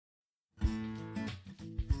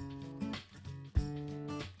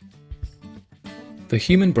The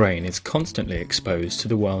human brain is constantly exposed to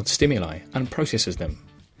the world's stimuli and processes them.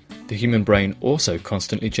 The human brain also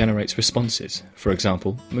constantly generates responses, for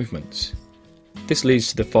example, movements. This leads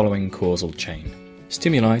to the following causal chain: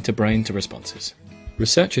 stimuli to brain to responses.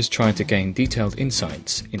 Researchers try to gain detailed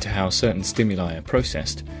insights into how certain stimuli are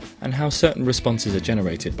processed and how certain responses are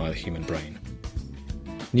generated by the human brain.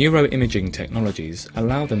 Neuroimaging technologies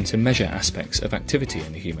allow them to measure aspects of activity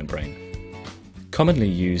in the human brain. Commonly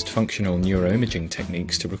used functional neuroimaging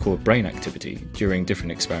techniques to record brain activity during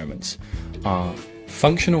different experiments are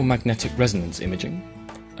functional magnetic resonance imaging,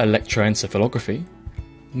 electroencephalography,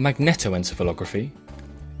 magnetoencephalography,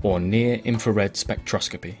 or near-infrared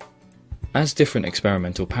spectroscopy. As different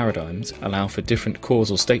experimental paradigms allow for different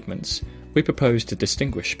causal statements, we propose to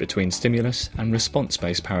distinguish between stimulus and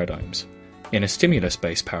response-based paradigms. In a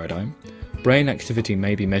stimulus-based paradigm, brain activity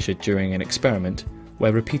may be measured during an experiment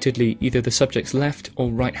where repeatedly either the subject's left or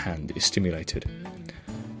right hand is stimulated.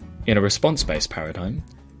 In a response-based paradigm,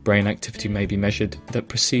 brain activity may be measured that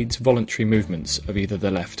precedes voluntary movements of either the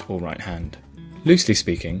left or right hand. Loosely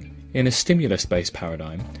speaking, in a stimulus-based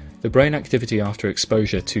paradigm, the brain activity after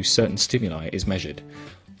exposure to certain stimuli is measured,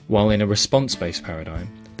 while in a response-based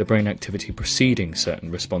paradigm, the brain activity preceding certain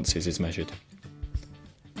responses is measured.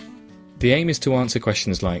 The aim is to answer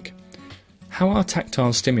questions like: how are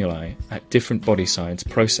tactile stimuli at different body sides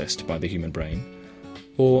processed by the human brain?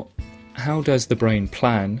 Or how does the brain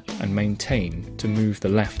plan and maintain to move the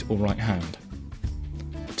left or right hand?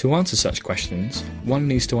 To answer such questions, one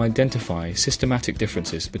needs to identify systematic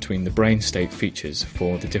differences between the brain state features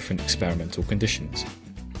for the different experimental conditions.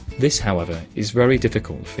 This, however, is very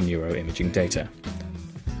difficult for neuroimaging data.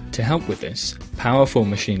 To help with this, powerful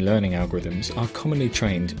machine learning algorithms are commonly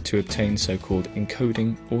trained to obtain so-called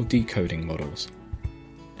encoding or decoding models.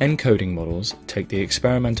 Encoding models take the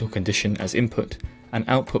experimental condition as input and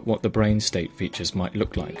output what the brain state features might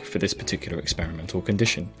look like for this particular experimental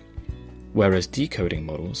condition, whereas decoding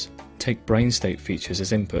models take brain state features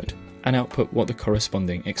as input and output what the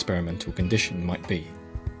corresponding experimental condition might be.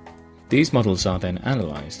 These models are then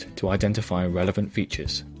analysed to identify relevant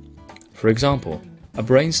features. For example, a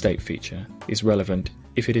brain state feature is relevant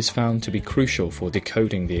if it is found to be crucial for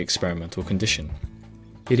decoding the experimental condition.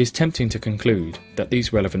 It is tempting to conclude that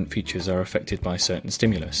these relevant features are affected by certain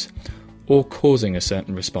stimulus, or causing a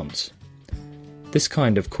certain response. This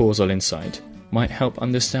kind of causal insight might help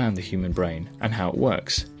understand the human brain and how it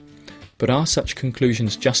works. But are such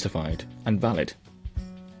conclusions justified and valid?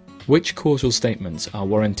 Which causal statements are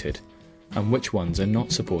warranted, and which ones are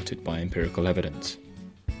not supported by empirical evidence?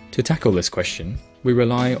 To tackle this question, we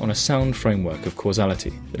rely on a sound framework of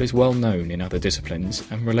causality that is well known in other disciplines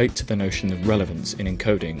and relate to the notion of relevance in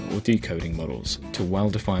encoding or decoding models to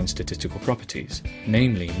well-defined statistical properties,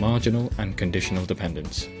 namely marginal and conditional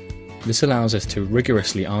dependence. This allows us to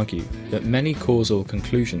rigorously argue that many causal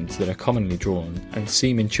conclusions that are commonly drawn and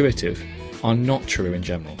seem intuitive are not true in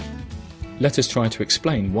general. Let us try to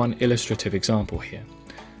explain one illustrative example here.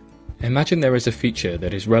 Imagine there is a feature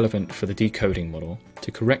that is relevant for the decoding model to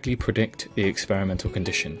correctly predict the experimental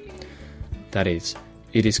condition. That is,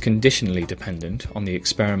 it is conditionally dependent on the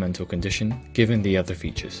experimental condition given the other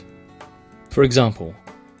features. For example,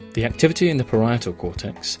 the activity in the parietal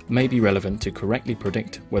cortex may be relevant to correctly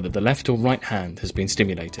predict whether the left or right hand has been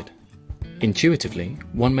stimulated. Intuitively,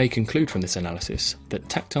 one may conclude from this analysis that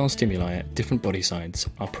tactile stimuli at different body sides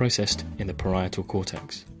are processed in the parietal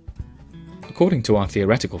cortex. According to our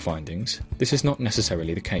theoretical findings, this is not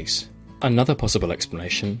necessarily the case. Another possible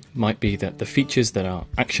explanation might be that the features that are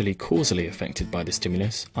actually causally affected by the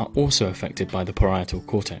stimulus are also affected by the parietal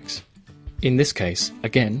cortex. In this case,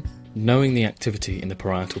 again, knowing the activity in the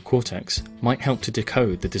parietal cortex might help to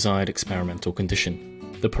decode the desired experimental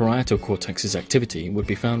condition. The parietal cortex's activity would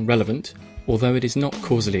be found relevant, although it is not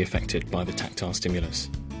causally affected by the tactile stimulus.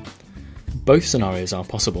 Both scenarios are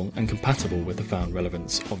possible and compatible with the found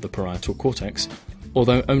relevance of the parietal cortex,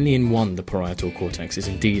 although only in one the parietal cortex is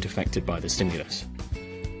indeed affected by the stimulus.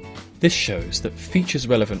 This shows that features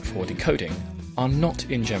relevant for decoding are not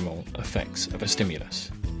in general effects of a stimulus.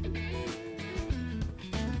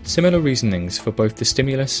 Similar reasonings for both the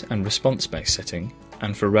stimulus and response-based setting,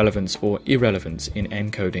 and for relevance or irrelevance in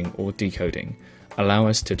encoding or decoding, allow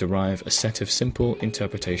us to derive a set of simple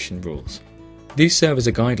interpretation rules. These serve as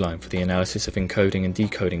a guideline for the analysis of encoding and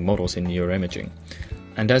decoding models in neuroimaging,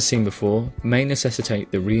 and as seen before, may necessitate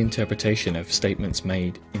the reinterpretation of statements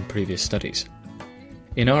made in previous studies.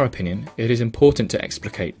 In our opinion, it is important to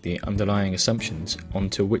explicate the underlying assumptions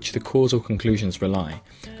onto which the causal conclusions rely,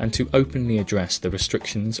 and to openly address the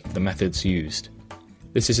restrictions of the methods used.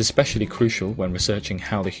 This is especially crucial when researching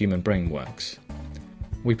how the human brain works.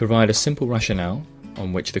 We provide a simple rationale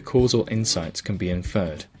on which the causal insights can be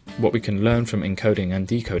inferred, what we can learn from encoding and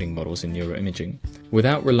decoding models in neuroimaging,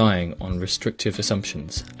 without relying on restrictive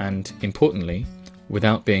assumptions and, importantly,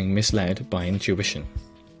 without being misled by intuition.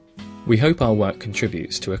 We hope our work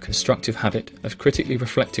contributes to a constructive habit of critically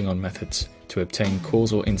reflecting on methods to obtain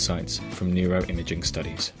causal insights from neuroimaging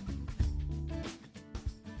studies.